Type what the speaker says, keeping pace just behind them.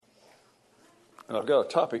And I've got a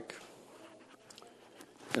topic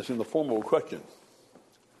that's in the form of a question.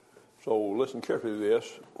 So listen carefully to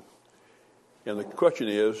this. And the question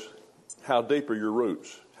is, how deep are your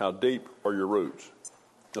roots? How deep are your roots?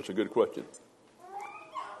 That's a good question.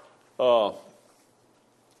 A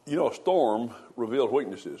storm reveals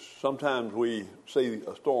weaknesses. Sometimes we see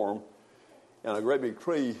a storm and a great big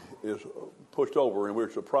tree is pushed over and we're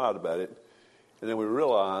surprised about it. And then we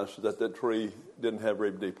realize that tree didn't have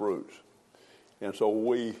very deep roots. And so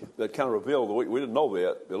that kind of revealed we didn't know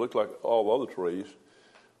that. It looked like all the other trees,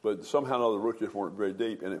 but somehow or another the roots just weren't very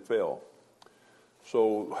deep and it fell.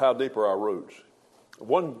 So how deep are our roots?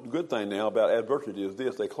 One good thing now about adversity is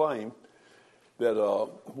this. They claim that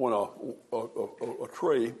when a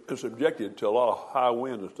tree is subjected to a lot of high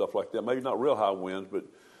winds and stuff like that, maybe not real high winds, but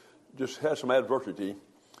just has some adversity,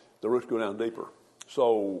 the roots go down deeper.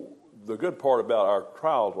 So the good part about our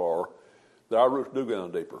trials are that our roots do go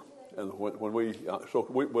down deeper. And when we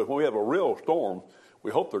have a real storm,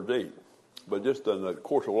 we hope they're deep. But just in the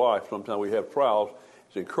course of life, sometimes we have trials.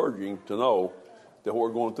 It's encouraging to know that what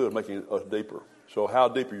we're going through is making us deeper. So how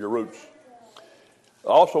deep are your roots? I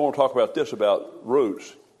also want to talk about this, about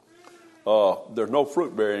roots. There's no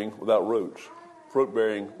fruit bearing without roots. Fruit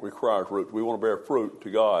bearing requires roots. We want to bear fruit to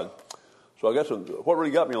God. So I guess what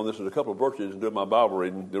really got me on this is a couple of verses and doing my Bible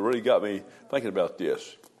reading that really got me thinking about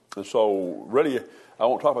this. And so really, I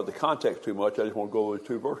won't talk about the context too much. I just want to go over these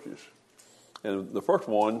two verses. And the first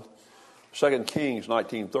one, 2 Kings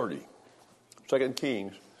 19:30. 2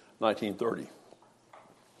 Kings 19:30.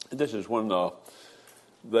 And this is when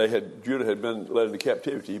Judah had been led into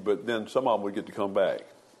captivity, but then some of them would get to come back.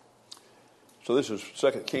 So this is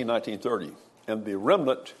 2 Kings 19:30. And the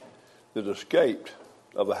remnant that escaped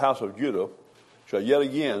of the house of Judah shall yet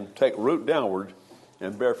again take root downward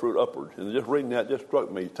and bear fruit upward. And just reading that just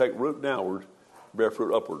struck me. Take root downward, bear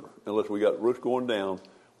fruit upward. Unless we got roots going down,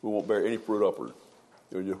 we won't bear any fruit upward.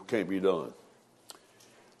 It just can't be done.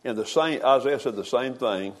 And Isaiah said the same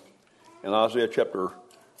thing in Isaiah chapter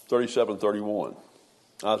 37:31.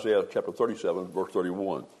 Isaiah chapter 37, verse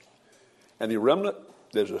 31. And the remnant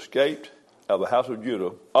that is escaped of the house of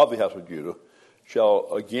Judah,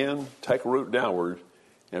 shall again take root downward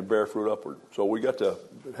and bear fruit upward. So we got to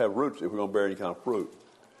have roots if we're going to bear any kind of fruit.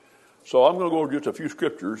 So I'm going to go over just a few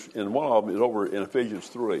scriptures, and one of them is over in Ephesians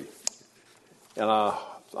 3. And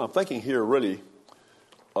I'm thinking here really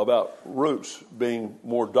about roots being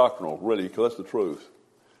more doctrinal, really, because that's the truth.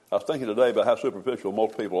 I was thinking today about how superficial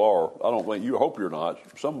most people are. I hope you're not.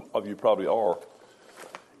 Some of you probably are.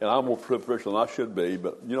 And I'm more superficial than I should be.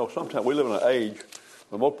 But, sometimes we live in an age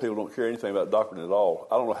when most people don't care anything about doctrine at all.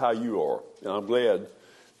 I don't know how you are. And I'm glad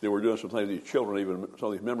that we're doing some things with these children, even some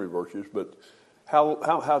of these memory verses. But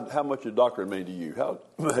how much does doctrine mean to you?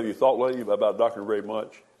 Have you thought lately about doctrine very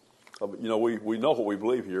much? We know what we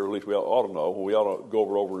believe here. At least we ought to know. We ought to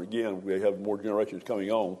go over it again. We have more generations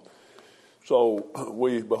coming on. So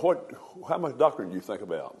how much doctrine do you think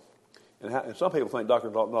about? And some people think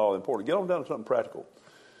doctrine is not all important. Get on down to something practical.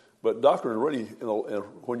 But doctrine really,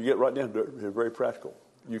 when you get right down to it, is very practical.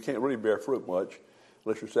 You can't really bear fruit much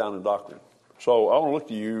unless you're sound in doctrine. So I want to look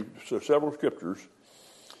to you several scriptures.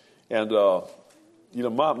 And,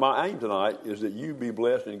 my aim tonight is that you be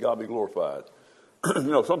blessed and God be glorified.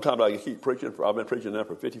 Sometimes I keep preaching. I've been preaching now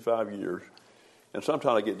for 55 years. And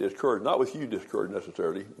sometimes I get discouraged, not with you discouraged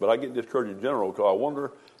necessarily, but I get discouraged in general because I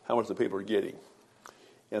wonder how much the people are getting.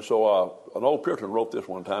 And so an old Puritan wrote this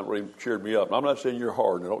one time, really cheered me up. And I'm not saying you're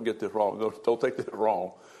hard, and don't get this wrong. Don't take this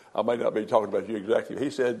wrong. I may not be talking about you exactly. He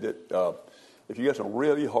said that if you get some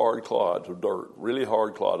really hard clods of dirt, really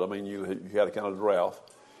hard clods, you had a kind of drought,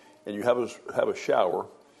 and you have a shower,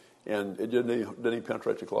 and it didn't even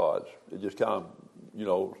penetrate the clods. It just kind of, a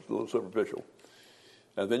little superficial.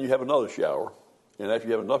 And then you have another shower, and after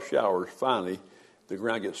you have enough showers, finally, the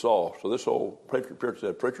ground gets soft. So this old preacher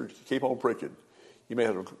said, "Preacher, keep on preaching. You may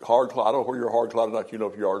have a hard clod. I don't know where you're hard clod or not.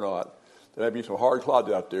 If you are not. There may be some hard clods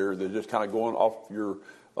out there that are just kind of going off your,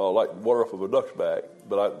 like water off of a duck's back.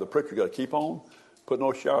 But the preacher got to keep on putting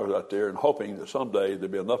those showers out there and hoping that someday there'll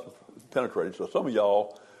be enough penetrating. So some of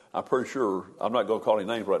y'all, I'm pretty sure, I'm not going to call any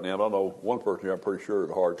names right now, but I know one person here I'm pretty sure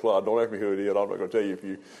is a hard clod. Don't ask me who it is. I'm not going to tell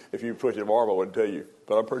you. If you twist your arm, I wouldn't tell you.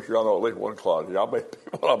 But I'm pretty sure I know at least one clod here. I may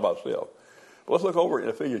be one of myself. But let's look over in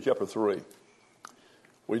Ephesians chapter 3.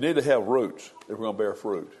 We need to have roots if we're going to bear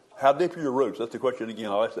fruit. How deep are your roots? That's the question again.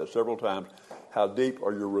 I'll ask that several times. How deep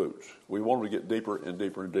are your roots? We want to get deeper and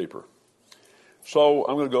deeper and deeper. So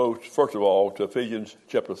I'm going to go, first of all, to Ephesians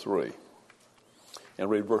chapter 3 and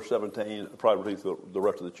read verse 17 and probably read the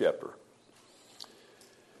rest of the chapter.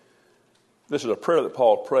 This is a prayer that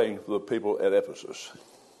Paul is praying for the people at Ephesus.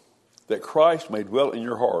 that Christ may dwell in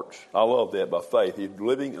your hearts. I love that, by faith. He's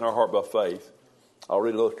living in our heart by faith. I'll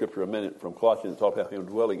read another scripture in a minute from Colossians that talks about him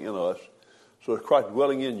dwelling in us. So it's Christ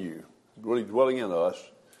dwelling in you, really dwelling in us.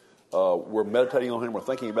 We're meditating on him. We're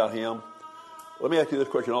thinking about him. Let me ask you this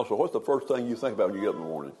question also. What's the first thing you think about when you get up in the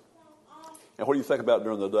morning? And what do you think about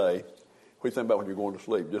during the day? What do you think about when you're going to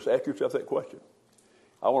sleep? Just ask yourself that question.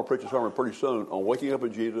 I want to preach a sermon pretty soon on waking up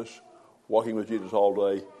with Jesus, walking with Jesus all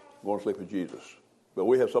day, going to sleep with Jesus. But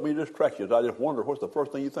we have so many distractions. I just wonder, what's the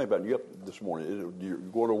first thing you think about when you get up this morning? Is it you're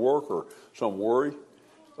going to work or some worry?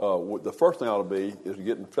 The first thing ought to be is to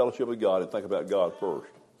get in fellowship with God and think about God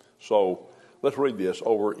first. So let's read this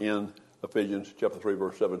over in Ephesians chapter 3,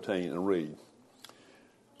 verse 17, and read.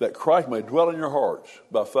 That Christ may dwell in your hearts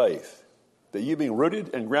by faith, that you being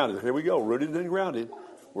rooted and grounded. Here we go, rooted and grounded.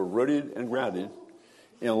 We're rooted and grounded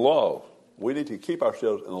in love. We need to keep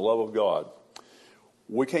ourselves in the love of God.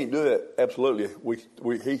 We can't do that absolutely.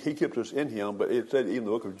 He keeps us in him, but it said in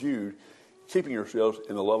the book of Jude, keeping yourselves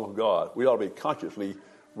in the love of God. We ought to be consciously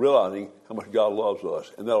realizing how much God loves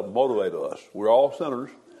us, and that'll motivate us. We're all sinners.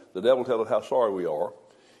 The devil tells us how sorry we are,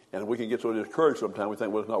 and we can get so discouraged sometimes we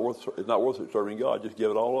think, well, it's not worth it serving God. Just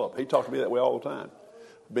give it all up. He talks to me that way all the time.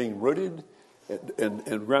 Being rooted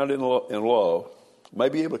and grounded in love, may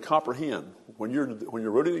be able to comprehend when you're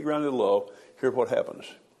rooted and grounded in love. Here's what happens.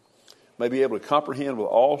 May be able to comprehend with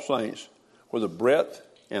all saints with the breadth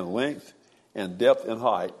and length and depth and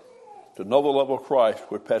height, to know the love of Christ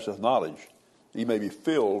which passeth knowledge, that ye may be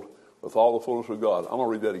filled with all the fullness of God. I'm going to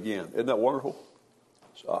read that again. Isn't that wonderful?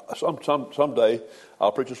 Someday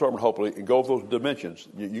I'll preach a sermon, hopefully, and go over those dimensions.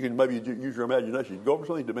 You can maybe use your imagination. Go over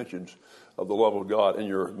some of these dimensions of the love of God in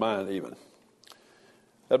your mind even.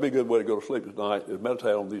 That'd be a good way to go to sleep tonight, is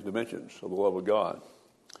meditate on these dimensions of the love of God.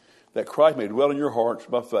 That Christ may dwell in your hearts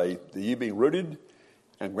by faith, that ye being rooted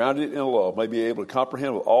and grounded in love may be able to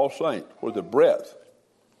comprehend with all saints with the breadth,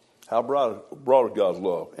 how broad is God's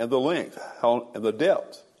love, and the length, and the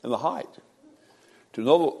depth, and the height. To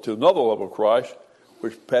know the love of Christ,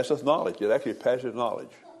 which passeth knowledge. It actually passes knowledge.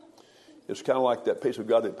 It's kind of like that peace of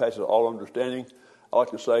God that passes all understanding. I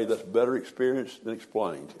like to say that's better experienced than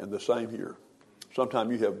explained, and the same here.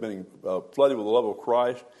 Sometimes you have been flooded with the love of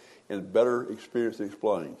Christ and better experienced than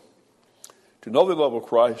explained. To know the love of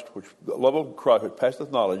Christ, which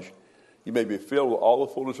passeth knowledge, you may be filled with all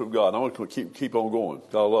the fullness of God. And I'm going to keep on going.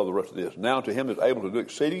 I love the rest of this. Now to him that is able to do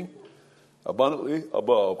exceeding abundantly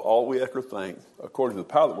above all we ask or think, according to the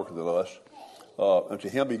power that worketh in us, and to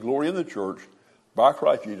him be glory in the church by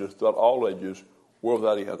Christ Jesus throughout all ages, world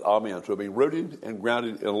without end. Amen. So being rooted and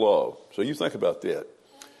grounded in love. So you think about that.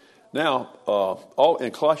 Now, all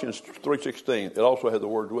in Colossians 3:16, it also has the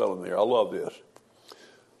word dwell in there. I love this.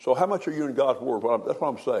 So how much are you in God's word? That's what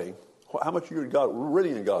I'm saying. How much are you in God,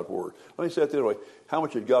 really in God's word? Let me say it this way. How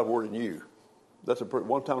much is God's word in you? That's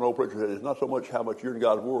one time an old preacher said, it's not so much how much you're in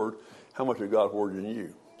God's word, how much is God's word in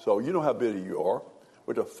you. So you know how busy you are.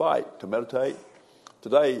 We're to fight, to meditate.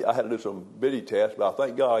 Today I had to do some busy tasks, but I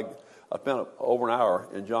thank God I spent over an hour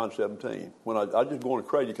in John 17. When I was just going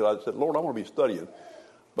crazy because I said, Lord, I want to be studying.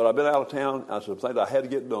 But I've been out of town, and some things I had to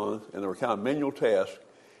get done, and they were kind of manual tasks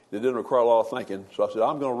that didn't require a lot of thinking. So I said,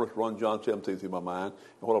 I'm going to run John 17 through my mind,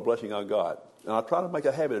 and what a blessing I got. And I try to make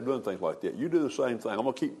a habit of doing things like that. You do the same thing. I'm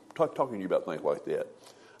going to keep talking to you about things like that.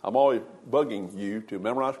 I'm always bugging you to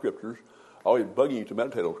memorize scriptures, always bugging you to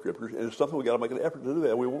meditate on scriptures, and it's something we've got to make an effort to do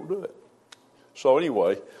that, we won't do it. So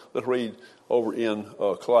anyway, let's read over in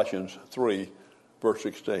Colossians 3, verse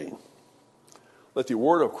 16. Let the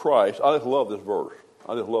word of Christ, I just love this verse.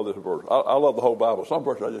 I love the whole Bible. Some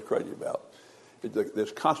verses I'm just crazy about.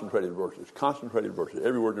 There's concentrated verses.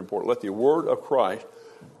 Every word is important. Let the word of Christ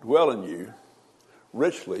dwell in you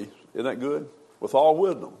richly. Isn't that good? With all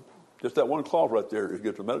wisdom. Just that one clause right there is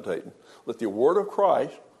good for meditating. Let the word of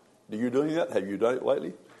Christ, are you doing that? Have you done it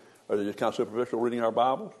lately? Or is it just kind of superficial reading our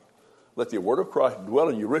Bibles? Let the word of Christ dwell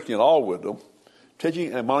in you richly in all wisdom, teaching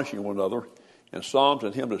and admonishing one another in psalms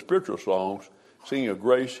and hymns and spiritual songs, singing of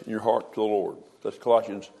grace in your heart to the Lord. That's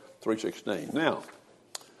Colossians 3:16. Now,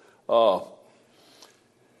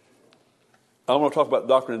 I'm going to talk about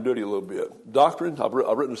doctrine and duty a little bit. Doctrine, I've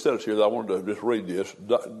written a sentence here that I wanted to just read this.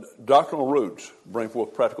 Doctrinal roots bring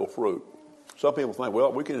forth practical fruit. Some people think,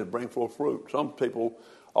 well, we can just bring forth fruit. Some people,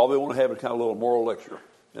 all they want to have is kind of a little moral lecture.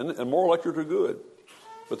 And moral lectures are good,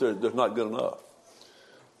 but they're not good enough.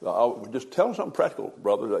 I'll just tell them something practical,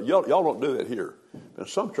 brother. Y'all don't do that here. In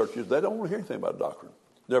some churches, they don't want to hear anything about doctrine.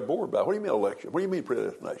 They're bored about it. What do you mean election? What do you mean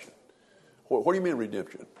predestination? What do you mean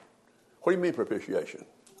redemption? What do you mean propitiation?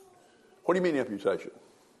 What do you mean imputation?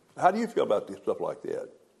 How do you feel about this stuff like that?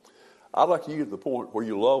 I'd like you to get to the point where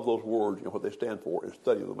you love those words and what they stand for and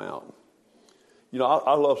study them out. You know,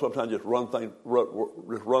 I love sometimes just run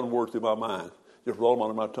words through my mind, just roll them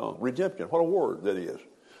onto my tongue. Redemption, what a word that is.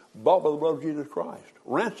 Bought by the blood of Jesus Christ.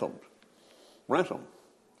 Ransomed.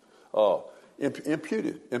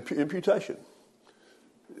 Imputation.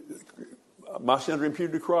 My sins are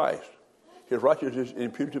imputed to Christ. His righteousness is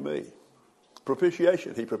imputed to me.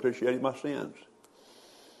 Propitiation, he propitiated my sins.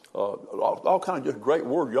 All kinds of just great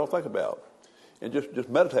words y'all think about. And just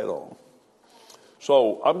meditate on them.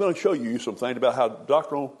 So I'm going to show you some things about how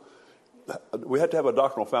we have to have a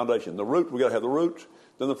doctrinal foundation. The root, we got to have the roots,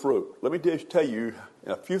 then the fruit. Let me just tell you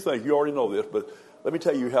a few things. You already know this, but let me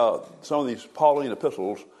tell you how some of these Pauline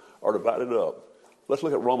epistles are divided up. Let's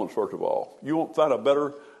look at Romans first of all. You won't find a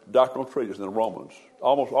better doctrinal treatise than Romans.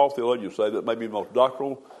 Almost all theologians say that it may be the most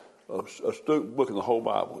doctrinal, astute book in the whole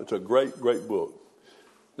Bible. It's a great, great book.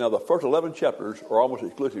 Now, the first 11 chapters are almost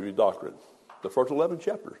exclusively doctrine. The first 11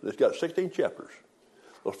 chapters. It's got 16 chapters.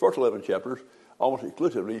 Those first 11 chapters almost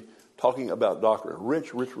exclusively talking about doctrine.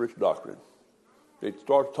 Rich doctrine. It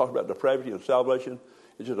starts talking about depravity and salvation.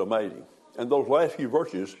 It's just amazing. And those last few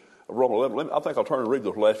verses of Romans 11, I think I'll turn and read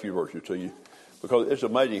those last few verses to you because it's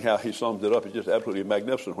amazing how he sums it up. It's just absolutely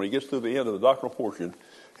magnificent. When he gets to the end of the doctrinal portion,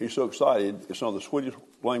 he's so excited. It's some of the sweetest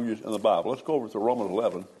languages in the Bible. Let's go over to Romans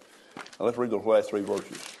 11, and let's read those last three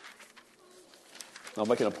verses. I'm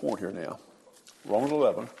making a point here now. Romans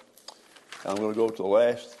 11. I'm going to go to the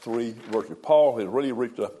last three verses. Paul has really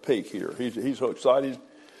reached a peak here. He's so excited.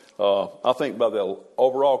 I think by the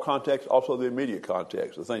overall context, also the immediate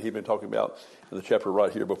context, the thing he's been talking about in the chapter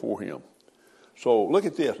right here before him. So look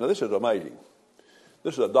at this. Now, this is amazing.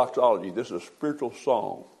 This is a doxology. This is a spiritual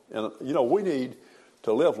song. And, you know, we need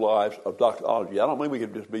to live lives of doxology. I don't mean we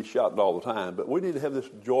can just be shouting all the time, but we need to have this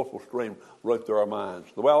joyful stream running through our minds.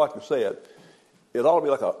 The way I like to say it, it ought to be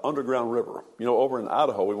like an underground river. You know, over in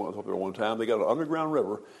Idaho, we went up there one time. They got an underground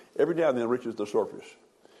river. Every now and then it reaches the surface.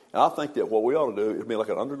 And I think that what we ought to do is be like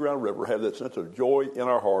an underground river, have that sense of joy in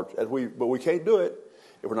our hearts. But we can't do it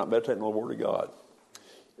if we're not meditating on the Word of God.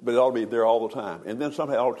 But it ought to be there all the time. And then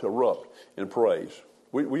somehow it ought to erupt in praise.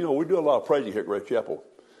 We do a lot of praising here at Grace Chapel.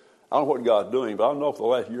 I don't know what God's doing, but I know for the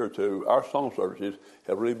last year or two, our song services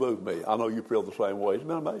have really moved me. I know you feel the same way. It's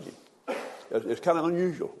been amazing. It's kind of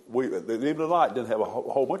unusual. Even tonight didn't have a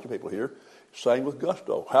whole bunch of people here sang with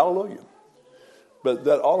gusto. Hallelujah. But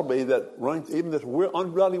that ought to be that even this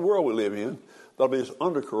ungodly world we live in, there'll be this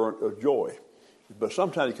undercurrent of joy. But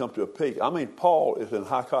sometimes you come to a peak. I mean, Paul is in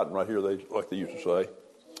high cotton right here, like they used to say.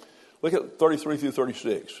 Look at 33 through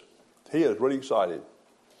 36. He is really excited.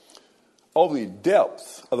 Oh, the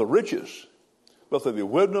depth of the riches, both of the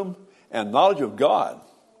wisdom and knowledge of God.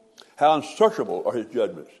 How unsearchable are his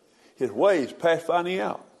judgments. His ways past finding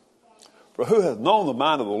out. For who hath known the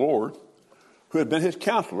mind of the Lord, who hath been his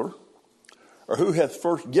counselor, or who hath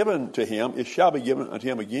first given to him, it shall be given unto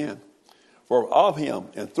him again. For of him,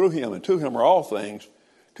 and through him, and to him are all things,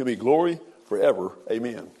 to be glory forever.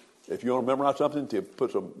 Amen. If you want to memorize something, to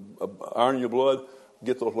put some iron in your blood,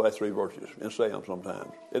 get those last three verses and say them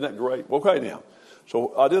sometimes. Isn't that great? Okay, now.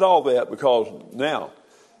 So I did all that because now,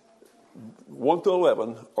 1 through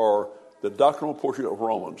 11 are the doctrinal portion of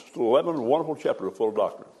Romans. 11, wonderful chapters full of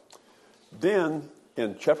doctrine. Then,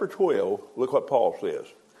 in chapter 12, look what Paul says.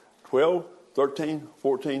 12, 13,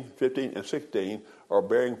 14, 15, and 16 are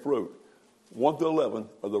bearing fruit. 1 through 11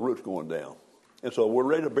 are the roots going down. And so we're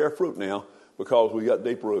ready to bear fruit now because we got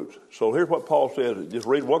deep roots. So here's what Paul says. Just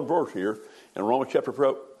read one verse here in Romans chapter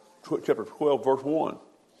 12, verse 1.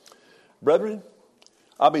 Brethren,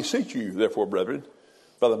 I beseech you, therefore, brethren,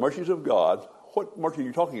 by the mercies of God. What mercy are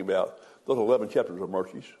you talking about? Those 11 chapters of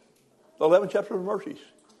mercies. The 11 chapters of mercies.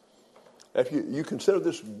 If you consider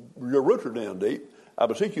this, your roots are down deep. I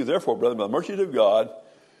beseech you, therefore, brethren, by the mercies of God,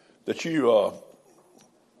 that you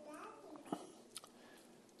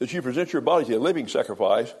present your bodies a living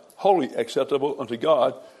sacrifice, wholly acceptable unto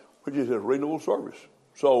God, which is a reasonable service.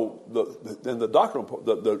 So the doctrinal,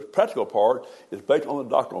 the practical part is based on the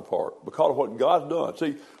doctrinal part because of what God's done.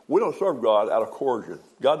 See, we don't serve God out of coercion.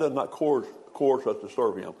 God does not coerce us to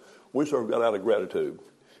serve Him. We serve God out of gratitude.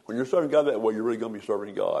 When you're serving God that way, you're really going to be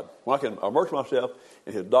serving God. When I can immerse myself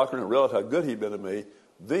in His doctrine and realize how good He's been to me,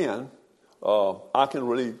 then I can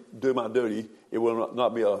really do my duty. It will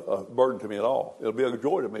not be a burden to me at all. It'll be a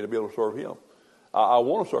joy to me to be able to serve Him. I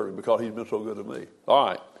want to serve Him because He's been so good to me. All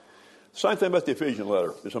right. Same thing about the Ephesians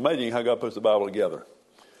letter. It's amazing how God puts the Bible together.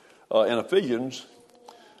 In Ephesians,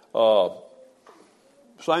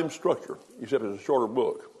 same structure, except it's a shorter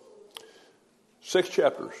book. 6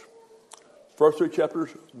 chapters. First 3 chapters,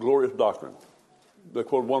 glorious doctrine. They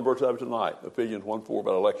quoted one verse out of it tonight, Ephesians 1:4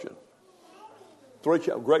 about election. Three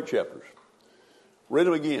great chapters. Read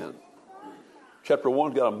them again. Chapter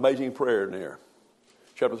 1's got an amazing prayer in there.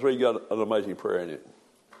 Chapter 3 got an amazing prayer in it.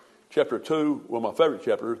 Chapter 2, one of my favorite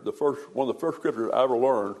chapters, one of the first scriptures I ever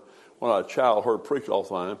learned when I was a child, heard preached all the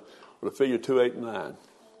time, was Ephesians 2, 8, and 9.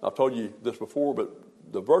 I've told you this before, but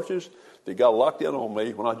the verses that got locked in on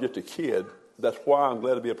me when I was just a kid, that's why I'm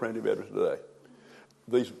glad to be a Trinity Baptist today.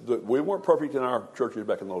 We weren't perfect in our churches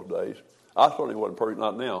back in those days. I certainly wasn't perfect,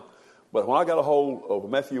 not now. But when I got a hold of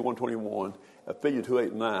Matthew 1:21, Ephesians 2, 8,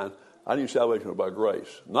 and 9, I knew salvation was by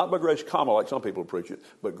grace. Not by grace, comma, like some people preach it,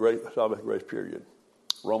 but salvation, grace, period.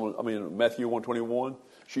 Matthew 1:21,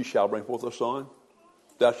 she shall bring forth a son.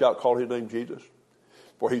 Thou shalt call his name Jesus,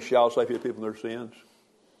 for he shall save his people from their sins.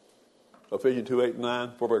 Ephesians 2, 8, and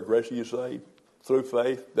 9, for by grace are you saved, through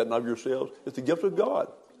faith, that not of yourselves. It's the gift of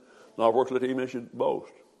God. Not works let any man should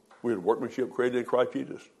boast. We are workmanship created in Christ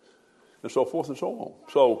Jesus. And so forth and so on.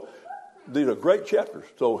 So these are great chapters.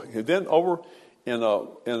 So then over in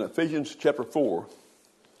Ephesians chapter 4,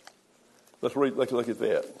 let's look at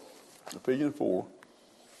that. Ephesians 4.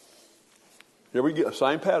 Here we get the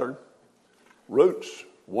same pattern. Roots,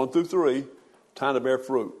 1 through 3, time to bear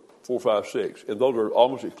fruit, 4, 5, 6. And those are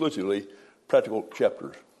almost exclusively practical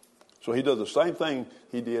chapters. So he does the same thing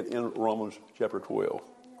he did in Romans chapter 12.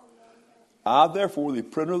 I, therefore, the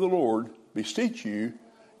prisoner of the Lord, beseech you,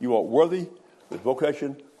 you are worthy of the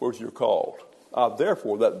vocation whereas you're called.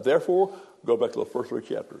 Therefore, go back to the first 3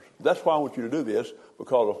 chapters. That's why I want you to do this,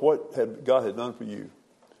 because of what God had done for you.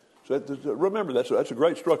 So remember, that's a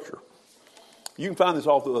great structure. You can find this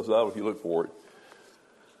all through the Bible if you look for it.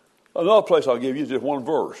 Another place I'll give you is just one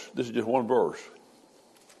verse. This is just one verse.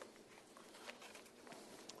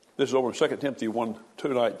 This is over in 2 Timothy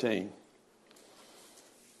 2:19.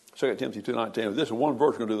 2 Timothy 2:19. This is one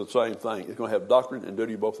verse going to do the same thing. It's going to have doctrine and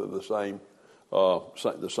duty both of the same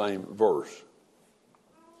verse.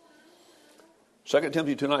 2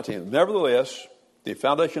 Timothy 2:19. Nevertheless, the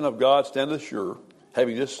foundation of God standeth sure,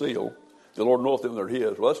 having this seal, the Lord knoweth them that are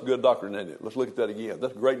his. Well, that's good doctrine, isn't it? Let's look at that again.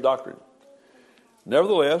 That's great doctrine.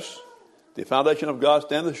 Nevertheless, the foundation of God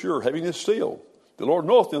standeth sure, having this seal, the Lord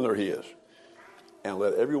knoweth them that are his. And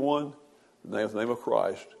let everyone, in the name of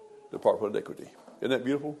Christ, depart from iniquity. Isn't that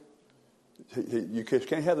beautiful? You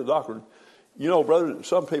can't have the doctrine. You know, brother,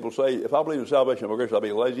 some people say, if I believe in salvation by grace, I'll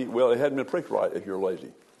be lazy. Well, it hadn't been preached right if you're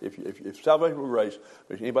lazy. If salvation by grace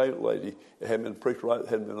makes anybody lazy, it hadn't been preached right, it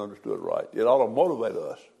hadn't been understood right. It ought to motivate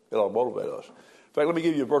us. In fact, let me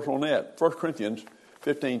give you a verse on that. 1 Corinthians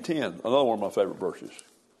 15:10, another one of my favorite verses.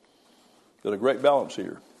 There's a great balance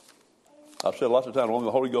here. I've said lots of times, only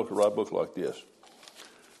the Holy Ghost will write a book like this.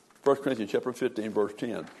 1 Corinthians chapter 15, verse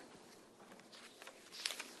 10.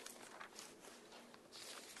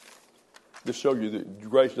 This shows you that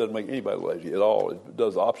grace doesn't make anybody lazy at all. It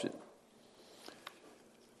does the opposite.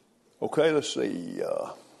 Okay, let's see.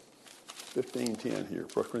 15:10 here.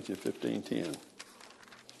 1 Corinthians 15:10.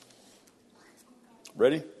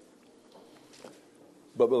 Ready?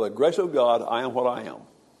 But by the grace of God, I am what I am.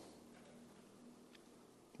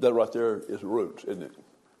 That right there is roots, isn't it?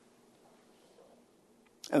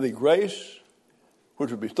 And the grace which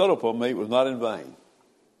was bestowed upon me was not in vain.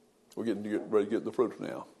 We're getting ready to get the fruits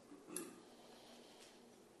now.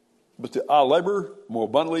 But I labor more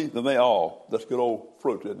abundantly than they all. That's good old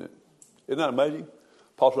fruit, isn't it? Isn't that amazing?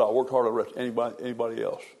 Paul said, I worked harder than anybody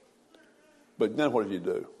else. But then what did he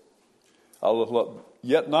do? I look up,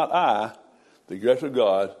 yet not I, the grace of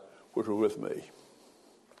God, which was with me.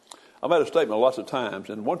 I made a statement lots of times,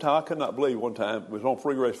 and one time I could not believe it was on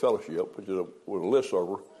Free Grace Fellowship, which was a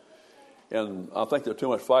listserver, and I think there's too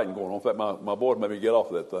much fighting going on. In fact, my boys made me get off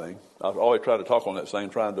of that thing. I was always trying to talk on that thing,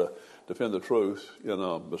 trying to defend the truth,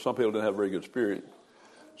 but some people didn't have a very good spirit.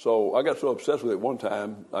 So I got so obsessed with it one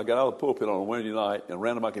time, I got out of the pulpit on a Wednesday night and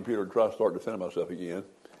ran to my computer to try to start defending myself again.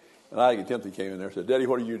 And Ike and Timothy came in there and said, Daddy,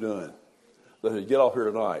 what are you doing? They said, get off here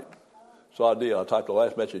tonight. So I did. I typed the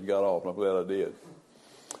last message and got off, and I'm glad I did.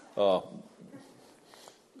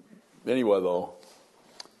 Anyway, though,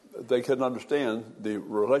 they couldn't understand the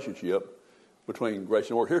relationship between grace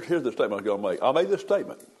and work. Here's the statement I'm going to make. I made this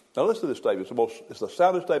statement. Now listen to this statement. It's the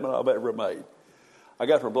soundest statement I've ever made. I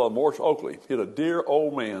got it from Brother Morris Oakley. He's a dear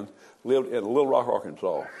old man, lived in Little Rock,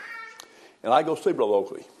 Arkansas. And I go see Brother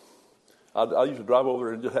Oakley. I used to drive over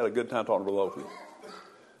there and just had a good time talking to Brother Oakley.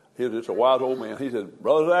 He was just a wise old man. He said,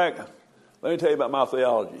 Brother Zach, let me tell you about my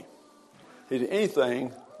theology. He said,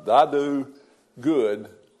 anything that I do good,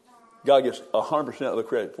 God gets 100% of the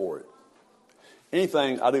credit for it.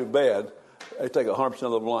 Anything I do bad, they take 100%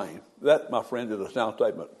 of the blame. That, my friend, is a sound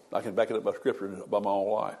statement. I can back it up by Scripture and by my own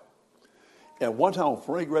life. And one time on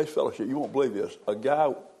Free Grace Fellowship, you won't believe this, a guy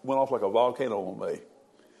went off like a volcano on me.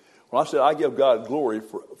 When I said I give God glory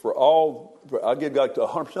I give God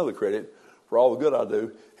 100% of the credit for all the good I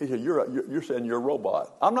do, he said, you're saying you're a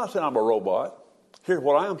robot. I'm not saying I'm a robot. Here's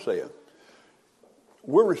what I am saying.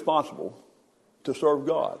 We're responsible to serve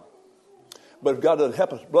God. But if God doesn't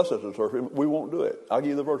help us, bless us to serve him, we won't do it. I'll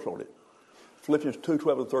give you the verse on it. Philippians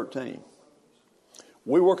 2:12 and 13.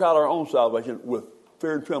 We work out our own salvation with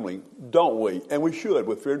fear and trembling, don't we? And we should,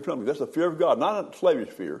 with fear and trembling. That's the fear of God, not a slavish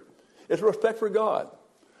fear. It's respect for God.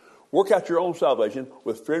 Work out your own salvation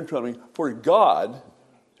with fear and trembling, for God,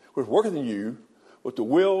 who is working in you, with the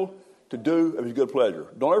will to do of his good pleasure.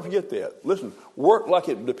 Don't ever forget that. Listen, work like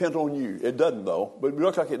it depends on you. It doesn't, though, but it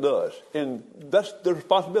looks like it does. And that's the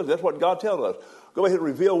responsibility. That's what God tells us. Go ahead and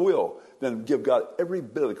reveal will. Then give God every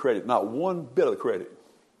bit of the credit. Not one bit of the credit.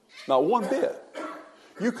 Not one bit.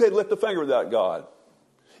 You couldn't lift a finger without God.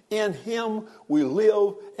 In him we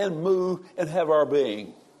live and move and have our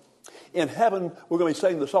being. In heaven, we're going to be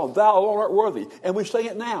singing the song, Thou alone art worthy. And we sing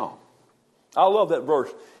it now. I love that verse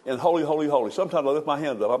in Holy, Holy, Holy. Sometimes I lift my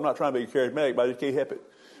hands up. I'm not trying to be charismatic, but I just can't help it.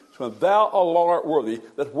 So when Thou alone art worthy,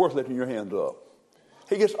 that's worth lifting your hands up.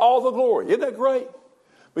 He gets all the glory. Isn't that great?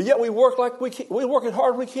 But yet we work like we can. We work as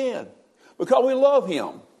hard as we can because we love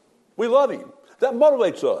him. We love him. That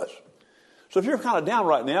motivates us. So if you're kind of down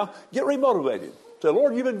right now, get remotivated. Say,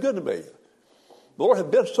 Lord, you've been good to me. The Lord has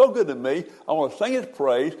been so good to me. I want to sing his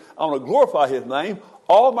praise. I want to glorify his name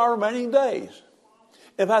all my remaining days.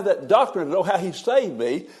 If I had that doctrine to know how he saved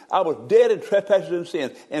me, I was dead in trespasses and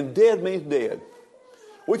sins. And dead means dead.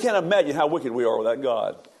 We can't imagine how wicked we are without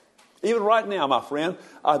God. Even right now, my friend,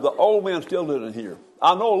 the old man still living here.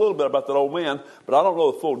 I know a little bit about that old man, but I don't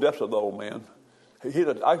know the full depths of the old man.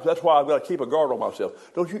 That's why I've got to keep a guard on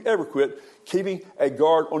myself. Don't you ever quit keeping a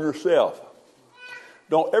guard on yourself.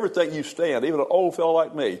 Don't ever think you stand, even an old fellow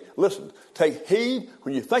like me. Listen, take heed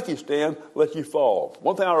when you think you stand, let you fall.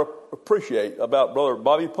 One thing I appreciate about Brother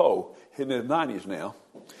Bobby Poe, in his 90s now,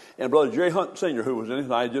 and Brother Jerry Hunt Sr., who was in his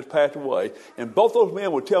 90s, just passed away, and both those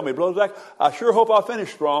men would tell me, Brother Zach, I sure hope I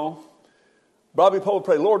finish strong. Bobby Poe would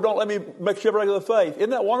pray, Lord, don't let me make shipwreck of the faith. Isn't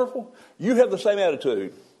that wonderful? You have the same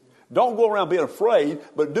attitude. Don't go around being afraid,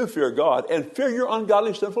 but do fear God, and fear your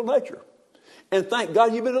ungodly, sinful nature. And thank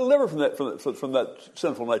God you've been delivered from that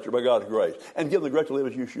sinful nature by God's grace. And give them the grace to live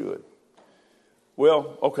as you should.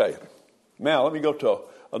 Well, okay. Now, let me go to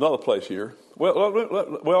another place here. Well,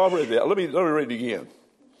 I've read that. Let me read it again.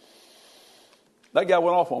 That guy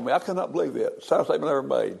went off on me. I could not believe that. Saddest statement I ever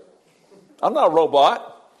made. I'm not a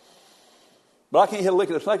robot. But I can't hit a lick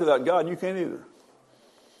of the snake without God, and you can't either.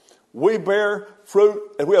 We bear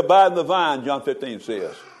fruit as we abide in the vine, John 15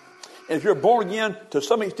 says. And if you're born again, to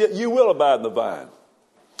some extent, you will abide in the vine.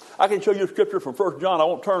 I can show you a scripture from 1 John. I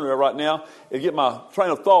won't turn there right now and get my train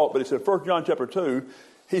of thought, but it said 1 John chapter 2.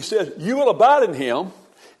 He says, you will abide in him.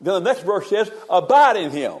 Then the next verse says, abide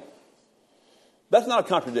in him. That's not a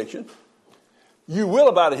contradiction. You will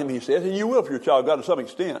abide in him, he says, and you will if you're a child of God to some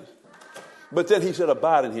extent. But then he said,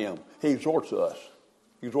 abide in him. He exhorts us.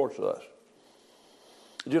 He exhorts us.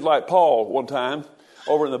 Just like Paul one time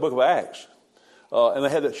over in the book of Acts. And they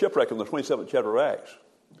had that shipwreck in the 27th chapter of Acts.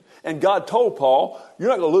 And God told Paul, you're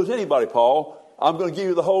not going to lose anybody, Paul. I'm going to give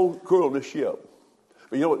you the whole crew on this ship.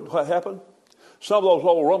 But you know what happened? Some of those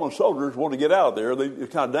old Roman soldiers want to get out of there.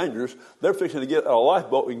 It's kind of dangerous. They're fixing to get a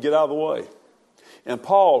lifeboat and get out of the way. And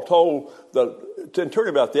Paul told the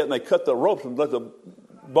centurion about that, and they cut the ropes and let the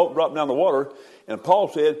boat drop down the water. And Paul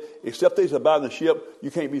said, except these abide in the ship,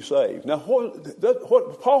 you can't be saved. Now,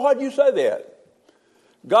 Paul, why did you say that?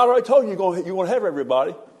 God already told you you're going to have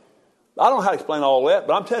everybody. I don't know how to explain all that,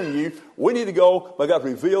 but I'm telling you, we need to go by God's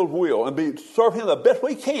revealed will and serve him the best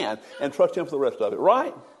we can and trust him for the rest of it,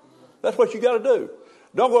 right? That's what you got to do.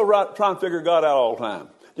 Don't go around trying to figure God out all the time.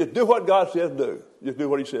 Just do what God says do. Just do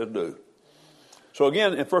what he says do. So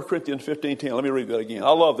again, in 1 Corinthians 15:10, let me read that again.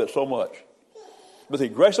 I love that so much. By the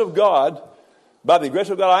grace of God,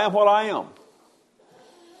 I am what I am.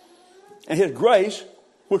 And his grace,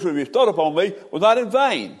 which was bestowed upon me, was not in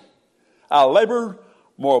vain. I labored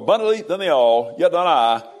more abundantly than they all, yet not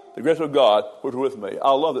I, the grace of God, which was with me.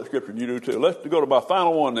 I love that scripture, and you do too. Let's go to my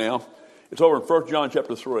final one now. It's over in 1 John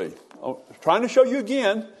chapter 3. I'm trying to show you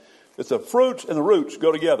again that the fruits and the roots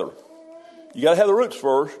go together. You got to have the roots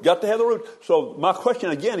first. Got to have the roots. So my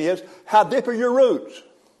question again is, how deep are your roots?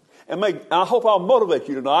 And I hope I'll motivate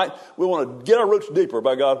you tonight. We want to get our roots deeper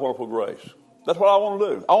by God's wonderful grace. That's what I want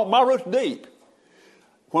to do. I want my roots deep.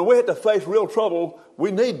 When we have to face real trouble,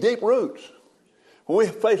 we need deep roots. When we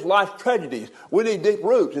face life's tragedies, we need deep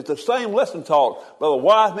roots. It's the same lesson taught by the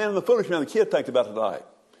wise man and the foolish man the kid talked about tonight.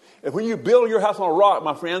 And when you build your house on a rock,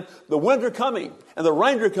 my friend, the winds are coming, and the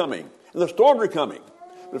rains are coming, and the storms are coming.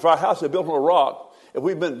 But if our house is built on a rock, if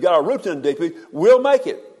we've got our roots in deeply, we'll make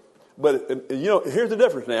it. But, here's the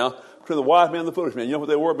difference now between the wise man and the foolish man. You know what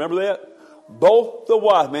they were? Remember that? Both the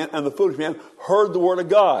wise man and the foolish man heard the word of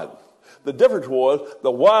God. The difference was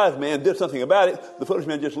the wise man did something about it. The foolish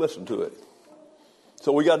man just listened to it.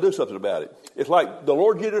 So we got to do something about it. It's like the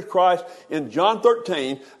Lord Jesus Christ in John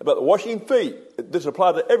 13 about the washing feet. This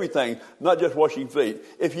applies to everything, not just washing feet.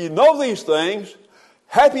 If you know these things,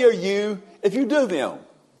 happy are you if you do them.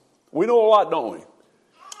 We know a lot, don't we?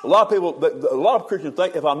 A lot of Christians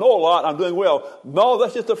think if I know a lot, I'm doing well. No,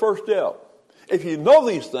 that's just the first step. If you know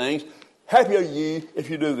these things, happy are ye if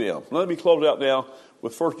you do them. Let me close out now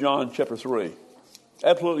with 1 John chapter 3.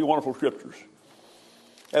 Absolutely wonderful scriptures.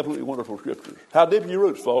 Absolutely wonderful scriptures. How deep are your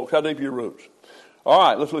roots, folks? How deep are your roots? All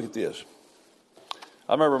right, let's look at this.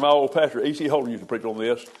 I remember my old pastor, E.C. Holden, used to preach on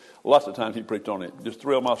this. Lots of times he preached on it. Just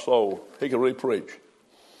thrilled my soul. He could really preach.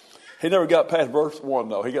 He never got past verse 1,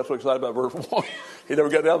 though. He got so excited about verse 1. He never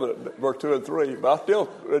got down to verse 2 and 3. But I still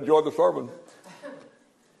enjoyed the sermon.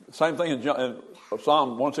 Same thing in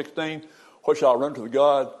Psalm 116. What shall I run to the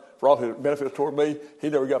God for all his benefits toward me? He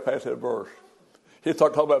never got past that verse. He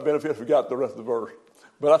started talking about benefits, forgot the rest of the verse.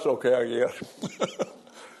 But that's okay, I guess.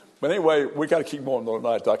 But anyway, we got to keep going those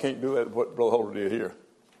nights. I can't do that what Brother Holder did here.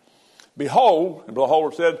 Behold, and Brother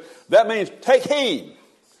Holder said, that means take heed.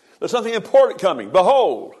 There's something important coming.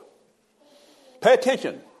 Behold. Pay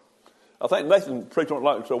attention. I think Nathan preached on it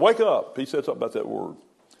like so. Wake up. He said something about that word.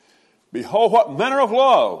 Behold, what manner of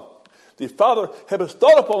love the Father has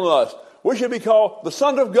bestowed upon us. We should be called the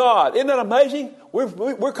sons of God. Isn't that amazing?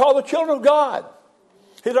 We're called the children of God.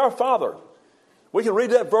 He's our Father. We can read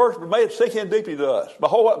that verse, but may it sink in deeply to us.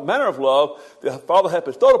 Behold, what manner of love the Father hath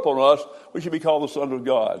bestowed upon us. We should be called the sons of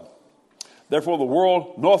God. Therefore the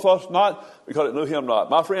world knoweth us not, because it knew him not.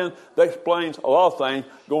 My friend, that explains a lot of things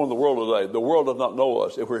going in the world today. The world does not know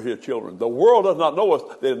us if we're his children. The world does not know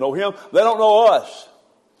us. They don't know him. They don't know us.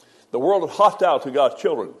 The world is hostile to God's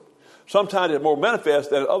children. Sometimes it's more manifest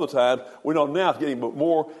than at other times. We know now it's getting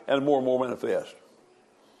more and more manifest.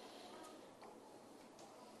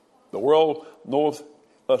 The world knoweth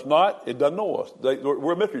us not. It doesn't know us.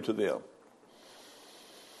 We're a mystery to them.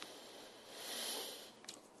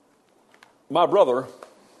 My brother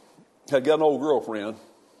had got an old girlfriend,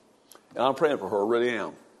 and I'm praying for her, really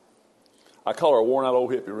am. I call her a worn-out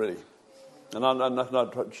old hippie, really.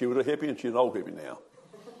 And she was a hippie, and she's an old hippie now.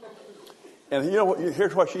 And you know what?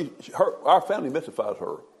 Here's what our family mystifies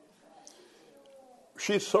her.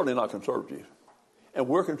 She's certainly not conservative, and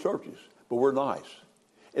we're conservatives, but we're nice.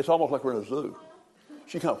 It's almost like we're in a zoo.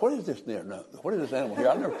 She comes, what is this there? No, what is this animal here?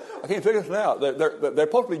 I can't figure this out. They're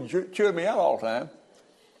supposed to be chewing me out all the time.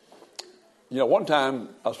 You know, one time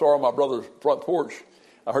I saw her on my brother's front porch.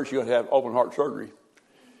 I heard she was going to have open heart surgery.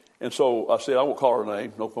 And so I said, I won't call her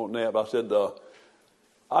name, no phone name. I said,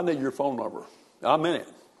 I need your phone number. And I meant it.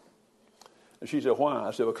 And she said, why?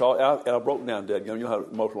 I said, because I broke down, Dad. You know how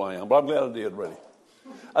emotional I am. But I'm glad I did, really.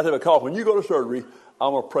 I said, because when you go to surgery,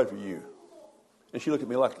 I'm going to pray for you. And she looked at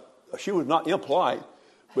me like, she was not impolite,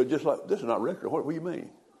 but just like, this is not regular. What do you mean?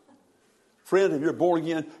 Friends, if you're born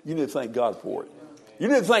again, you need to thank God for it. You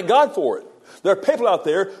need to thank God for it. There are people out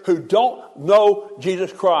there who don't know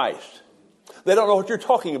Jesus Christ. They don't know what you're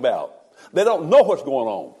talking about. They don't know what's going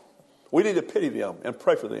on. We need to pity them and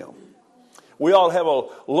pray for them. We ought to have a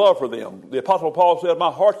love for them. The Apostle Paul said,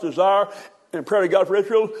 my heart's desire and prayer to God for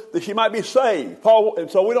Israel, that she might be saved.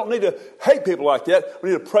 And so we don't need to hate people like that. We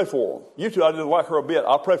need to pray for them. You two, I didn't like her a bit.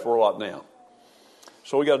 I pray for her a lot now.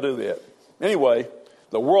 So we got to do that. Anyway,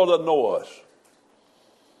 the world doesn't know us.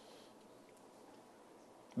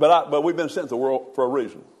 But we've been sent to the world for a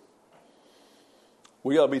reason.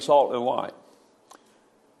 We got to be salt and light.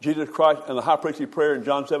 Jesus Christ in the high priestly prayer in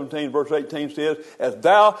John 17, verse 18 says, as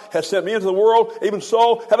thou hast sent me into the world, even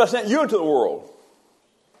so have I sent you into the world.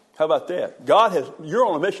 How about that? You're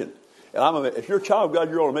on a mission. And if you're a child of God,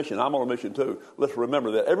 you're on a mission. I'm on a mission too. Let's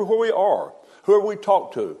remember that. Everywhere we are, whoever we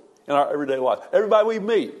talk to in our everyday life, everybody we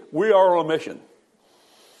meet, we are on a mission.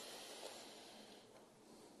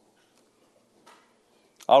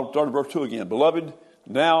 I'll start at verse 2 again. Beloved,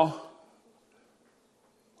 now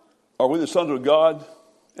are we the sons of God,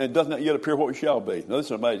 and it does not yet appear what we shall be. Now, this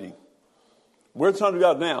is amazing. We're the sons of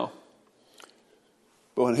God now,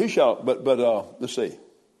 but when he shall, let's see.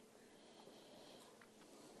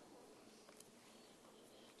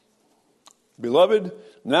 Beloved,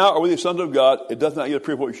 now are we the sons of God, it does not yet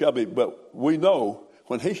appear what we shall be, but we know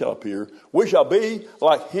when he shall appear, we shall be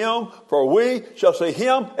like him, for we shall see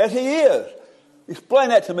him as he is. Explain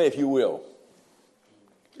that to me, if you will.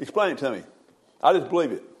 Explain it to me. I just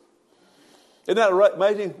believe it. Isn't that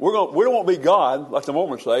amazing? We don't want to be God, like the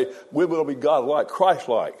Mormons say. We will be God-like,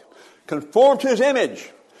 Christ-like. Conform to his image.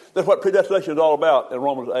 That's what predestination is all about in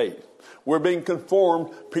Romans 8. We're being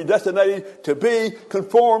conformed, predestinated to be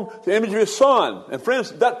conformed to the image of his Son. And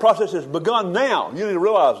friends, that process has begun now. You need to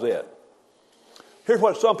realize that. Here's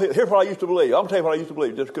what I used to believe. I'm going to tell you what I used to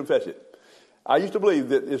believe. Just confess it. I used to believe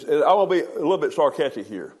that, I'm going to be a little bit sarcastic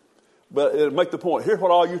here, but it'll make the point. Here's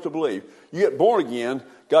what I used to believe. You get born again,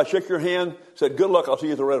 God shook your hand, said, good luck, I'll see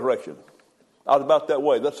you at the resurrection. I was about that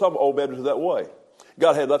way. That's some old Baptists that way.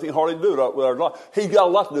 God had nothing hardly to do with our life. He's got a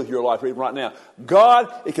lot to do with your life even right now.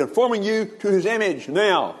 God is conforming you to his image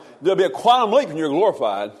now. There'll be a quantum leap when you're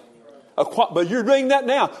glorified. But you're doing that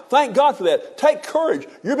now. Thank God for that. Take courage.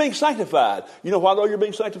 You're being sanctified. You know why I know you're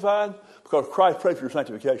being sanctified? Because Christ prayed for your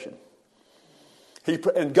sanctification.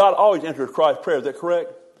 And God always answers Christ's prayer. Is that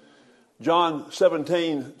correct? John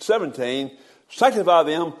 17:17. Sanctify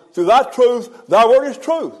them through thy truth. Thy word is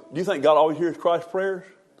truth. Do you think God always hears Christ's prayers?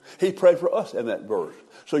 He prayed for us in that verse.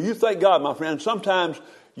 So you thank God, my friend. Sometimes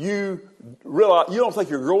you realize you don't think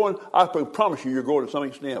you're growing. I can promise you, you're growing to some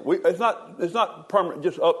extent. It's not permanent,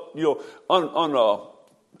 just up.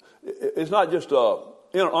 It's not just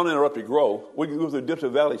uninterrupted growth. We can go through dips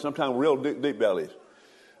and valleys, sometimes real deep valleys,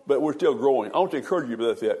 but we're still growing. I want to encourage you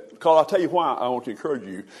about that. Because I'll tell you why I want to encourage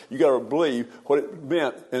you. You got to believe what it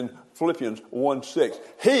meant in Philippians 1:6.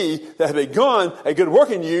 He that hath begun a good work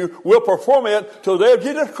in you will perform it till the day of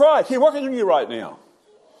Jesus Christ. He's working in you right now.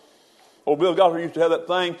 Old Bill Gothard used to have that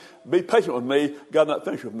thing, be patient with me, God not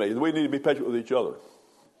finished with me. We need to be patient with each other.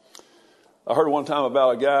 I heard one time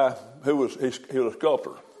about a guy who was a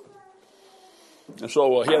sculptor. And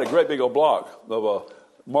so he had a great big old block of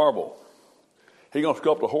marble. He's going to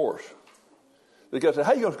sculpt a horse. The guy said,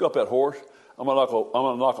 how are you going to sculpt that horse? I'm going to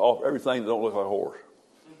knock off everything that don't look like a horse.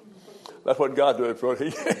 That's what God did for it.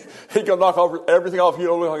 He's going to knock off everything off you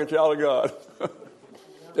don't look like a child of God.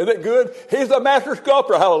 Isn't it good? He's the master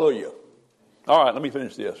sculptor. Hallelujah. All right, let me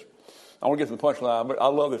finish this. I want to get to the punchline, but I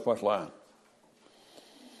love this punchline.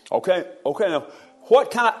 Okay, now,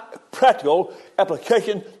 what kind of practical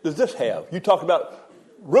application does this have? You talked about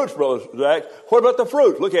roots, Brother Zach. What about the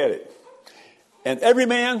fruit? Look at it. And every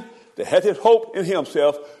man that hath his hope in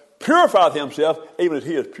himself purifieth himself even as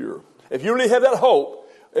he is pure. If you really have that hope,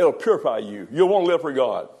 it'll purify you. You'll want to live for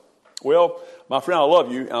God. Well, my friend, I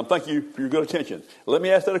love you, and I'm thanking you for your good attention. Let me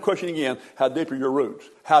ask that question again. How deep are your roots?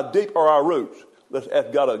 How deep are our roots? Let's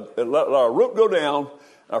ask God to let our root go down and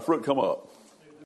our fruit come up.